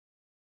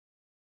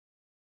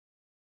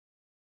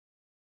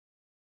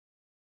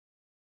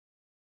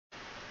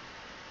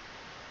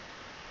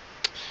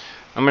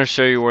I'm going to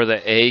show you where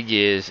the egg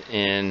is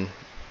in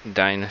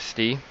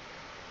Dynasty.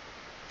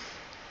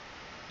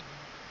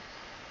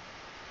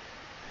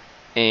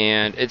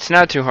 And it's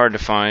not too hard to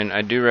find.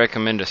 I do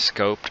recommend a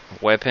scoped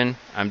weapon.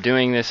 I'm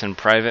doing this in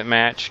private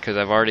match because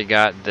I've already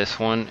got this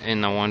one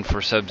in the one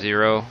for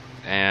Sub-Zero,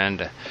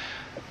 and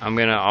I'm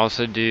gonna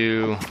also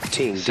do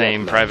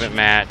same private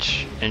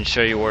match and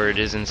show you where it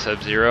is in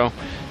Sub-Zero.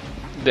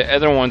 The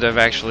other ones I've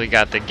actually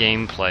got the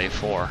gameplay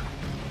for.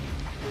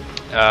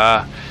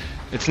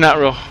 It's not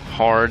real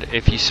hard.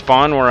 If you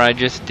spawn where I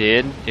just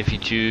did, if you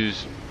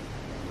choose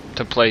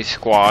to play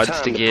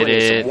squads to get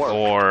it,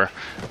 or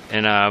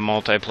in a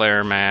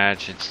multiplayer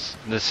match, it's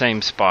the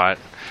same spot,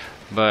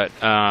 but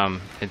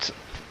it's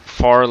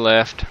far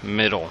left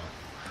middle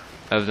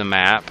of the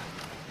map.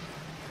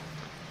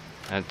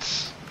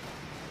 That's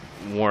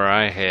where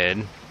I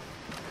head,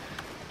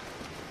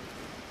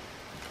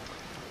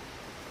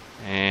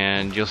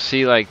 and you'll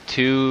see like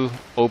 2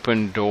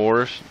 open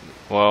doors.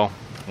 Well,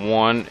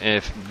 one,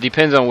 if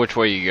depends on which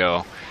way you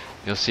go,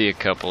 you'll see a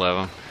couple of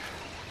them.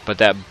 But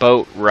that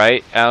boat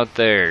right out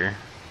there,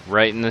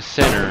 right in the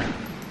center,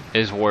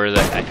 is where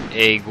the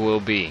egg will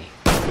be.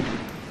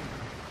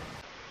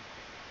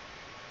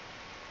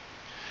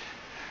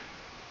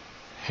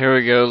 Here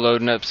we go,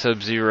 loading up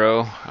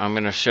Sub-Zero. I'm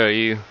going to show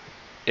you.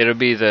 It'll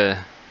be the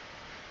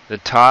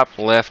top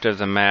left of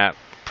the map,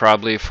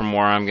 probably from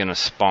where I'm going to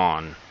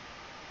spawn.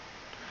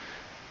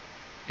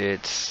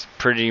 It's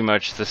pretty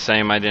much the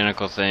same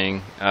identical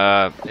thing.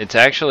 It's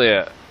actually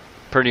a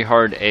pretty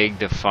hard egg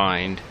to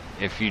find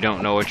if you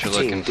don't know what you're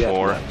looking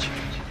for.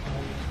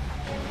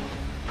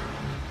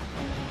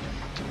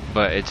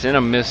 But it's in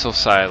a missile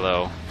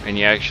silo, and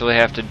you actually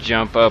have to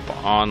jump up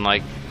on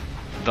like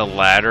the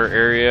ladder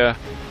area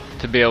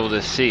to be able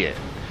to see it.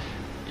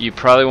 You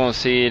probably won't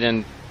see it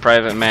in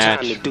private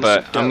match,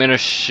 but I'm gonna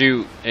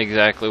shoot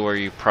exactly where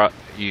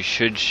you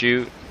should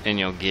shoot, and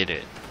you'll get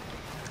it.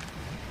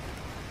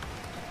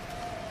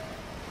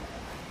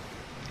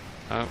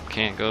 Oh,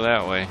 can't go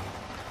that way.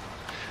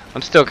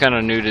 I'm still kind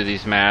of new to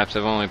these maps.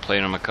 I've only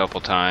played them a couple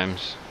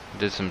times.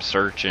 Did some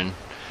searching,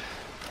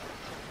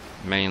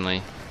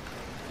 mainly.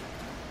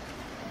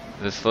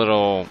 This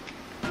little,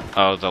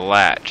 oh, the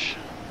latch.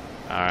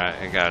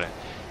 Alright, I got it.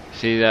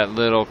 See that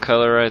little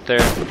color right there?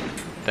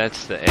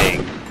 That's the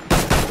egg.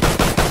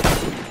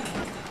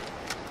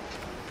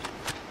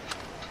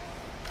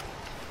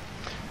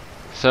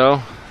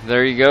 So,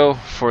 there you go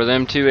for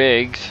them 2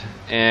 eggs.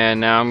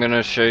 And now I'm going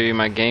to show you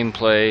my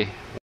gameplay.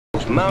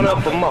 Mount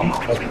up a month.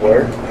 That's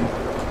where?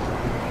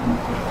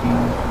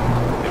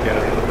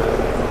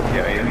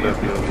 Yeah, you live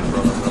the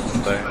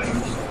thing.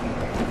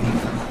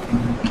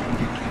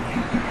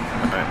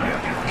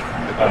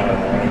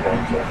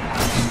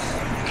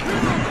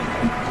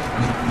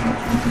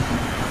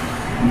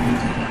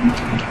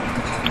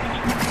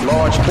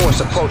 Large force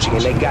approaching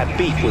and they got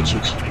beef with you.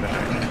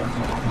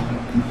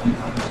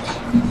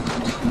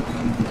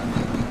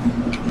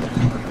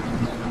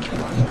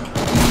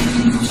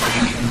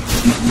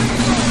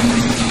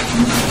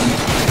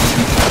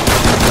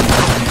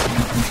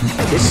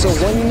 It's a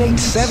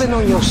 187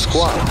 on your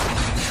squad.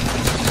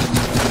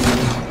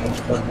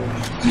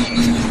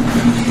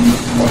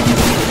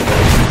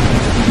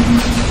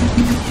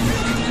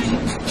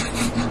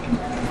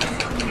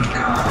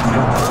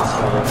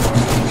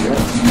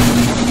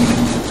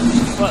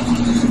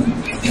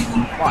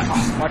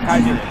 Watch how I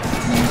do this.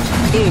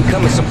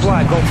 Incoming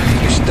supply, go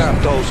stop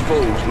those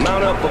fools.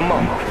 Mount up a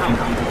month.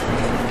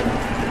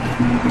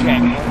 Okay,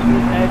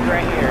 this edge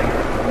right here.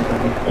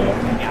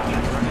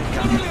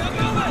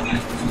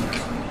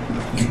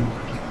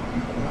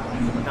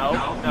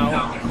 No,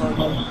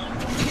 close.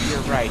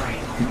 You're right.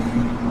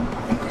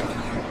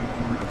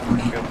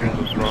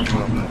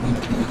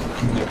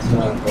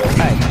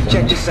 Hey,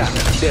 check this out.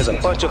 There's a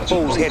bunch of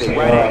fools headed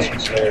right at you.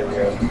 There we go.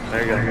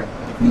 There you go.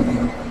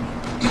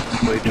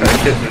 So you try to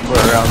get this way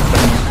around.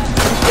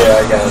 Yeah,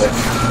 I got it.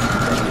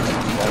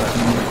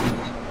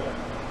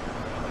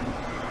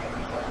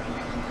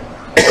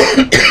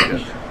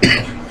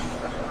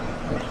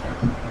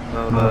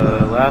 No,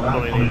 the last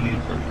one we need to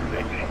use for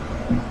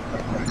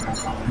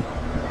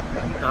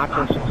Not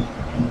this one.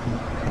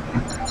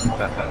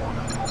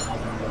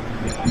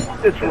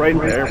 it's right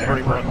there,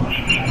 pretty much.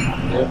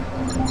 Yep.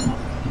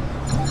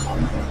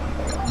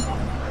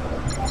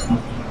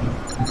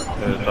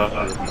 It's up to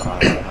the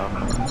side,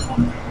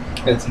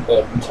 It's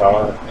up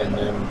top, and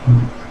then...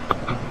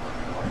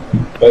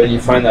 But you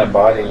find that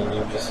body, and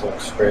you just look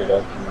straight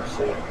up, and you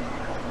see it.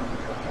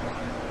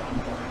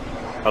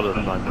 I'll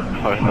just find it.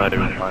 I'm not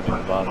even finding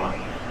the bottom.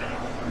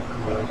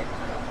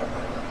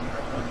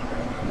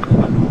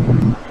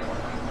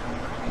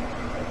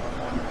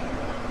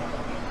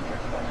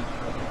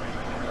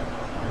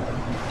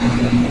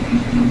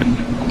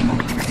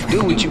 Do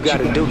what you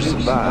gotta do to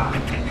survive.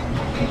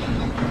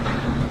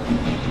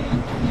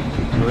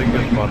 Really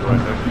good spot right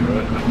next to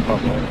it. Just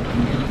pop up.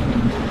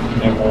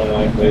 And more than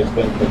likely, it's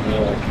been put me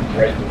like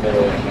right in the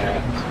middle of the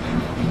map.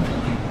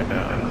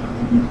 Yeah.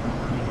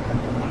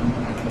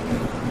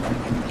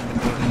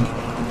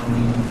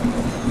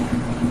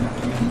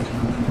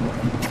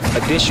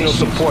 Additional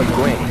support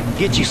granted.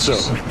 Get you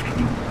some.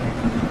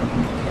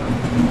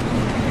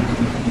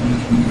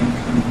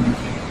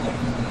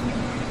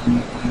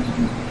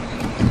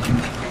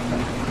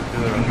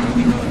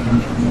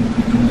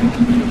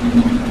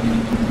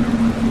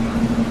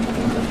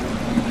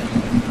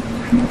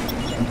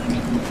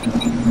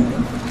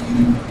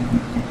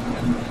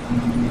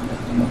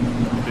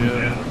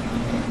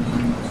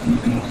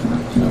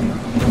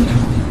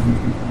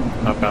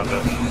 I found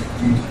it.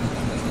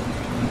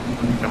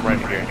 I'm right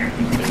here.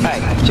 Hey,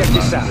 check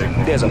this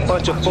out. There's a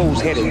bunch of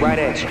fools headed right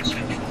at you.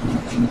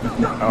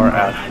 Our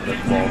ass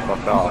just blown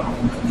fuck off.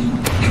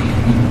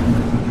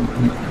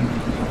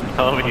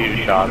 Tell me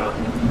you shot it.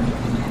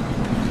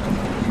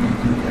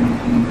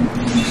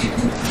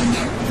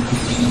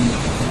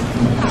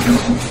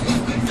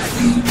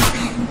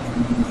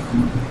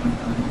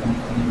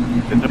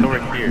 It's over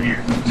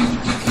here.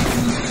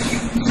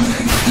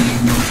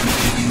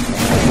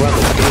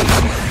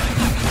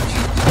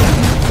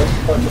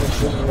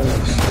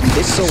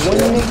 It's a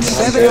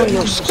 187 on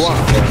your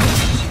squad.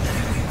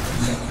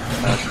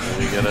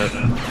 Did you get it?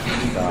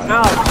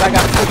 No, 'cause I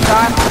got 2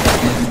 shots.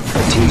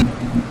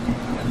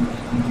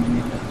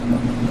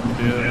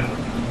 Dude.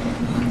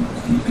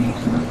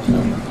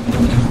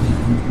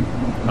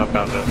 I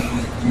found it.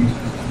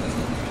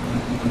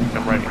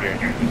 I'm right here.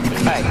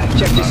 Hey,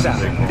 check this out.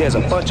 There's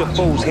a bunch of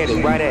fools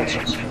headed right at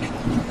you.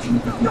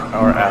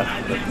 Our ass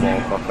just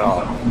blown fuck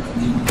off.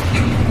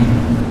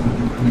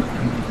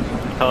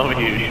 Tell me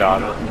you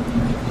shot it.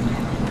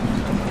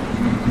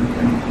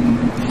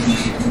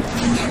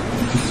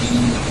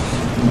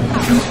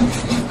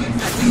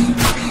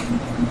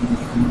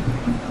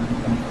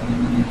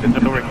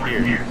 It's over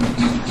here.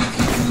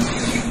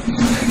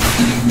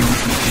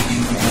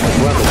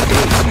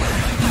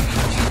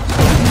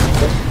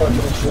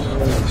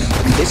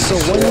 It's a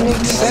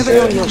 187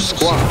 on your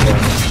squad.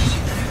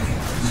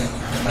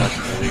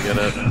 Did you get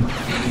it?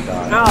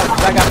 No,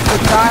 'cause I got 2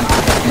 shots.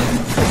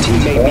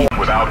 Teammate me.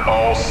 Without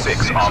all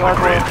 6 on the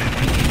grid.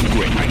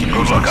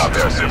 Good luck out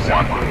there, Civ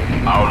 1.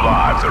 Our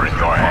lives are in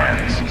your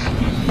hands.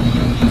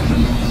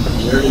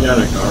 You already got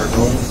a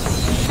gargoyle?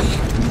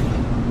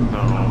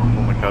 No,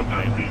 only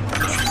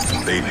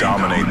cutscene. They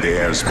dominate the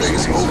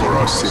airspace over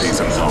our cities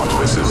and launch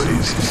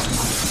facilities.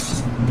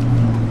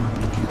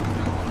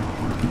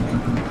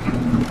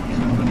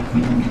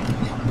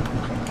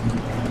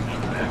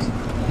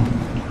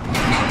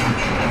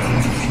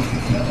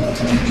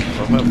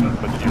 I'm gonna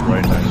put you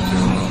right next to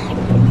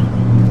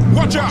him.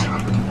 Watch out!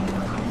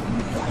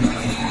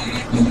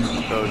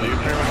 So, do you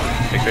remember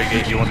the big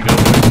gate you want to go?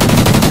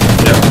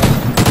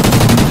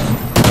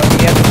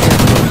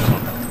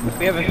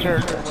 We have a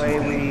certain way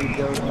we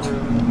go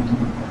through.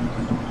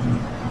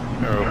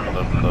 Or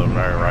open the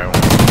very right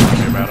one. That'd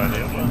be a bad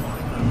idea, but...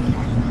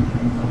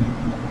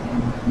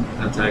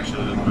 That's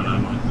actually the one I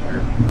went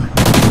through.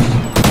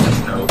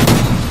 That's dope.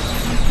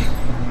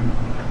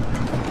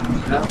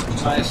 Now,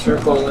 my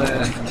circle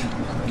left.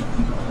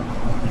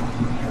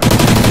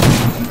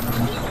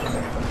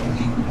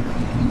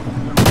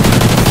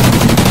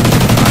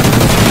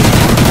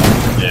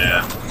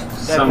 Yeah.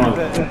 Some of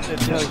them.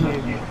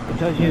 It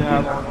tells you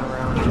how long the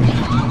round is.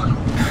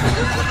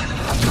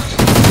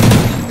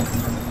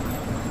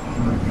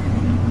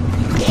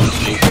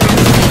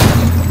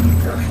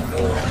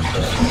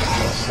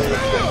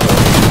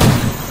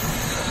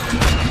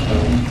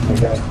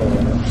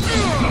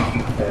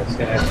 It's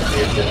gonna have to be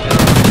a generic.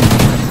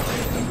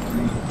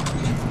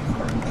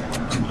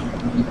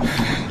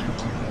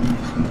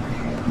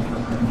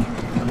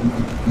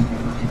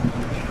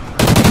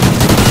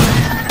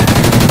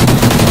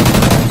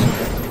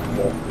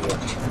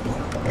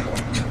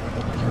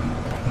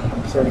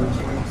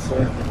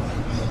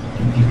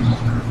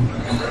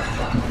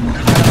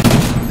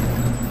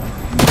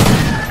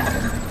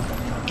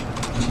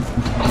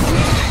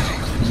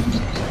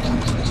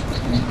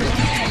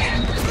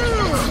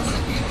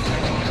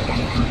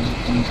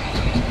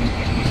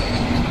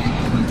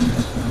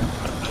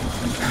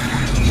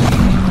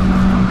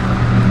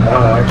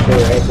 Oh,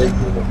 actually, I think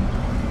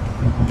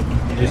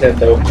you just have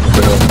to open the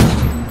door.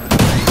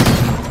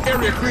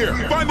 Area clear.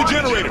 Find the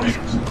generator.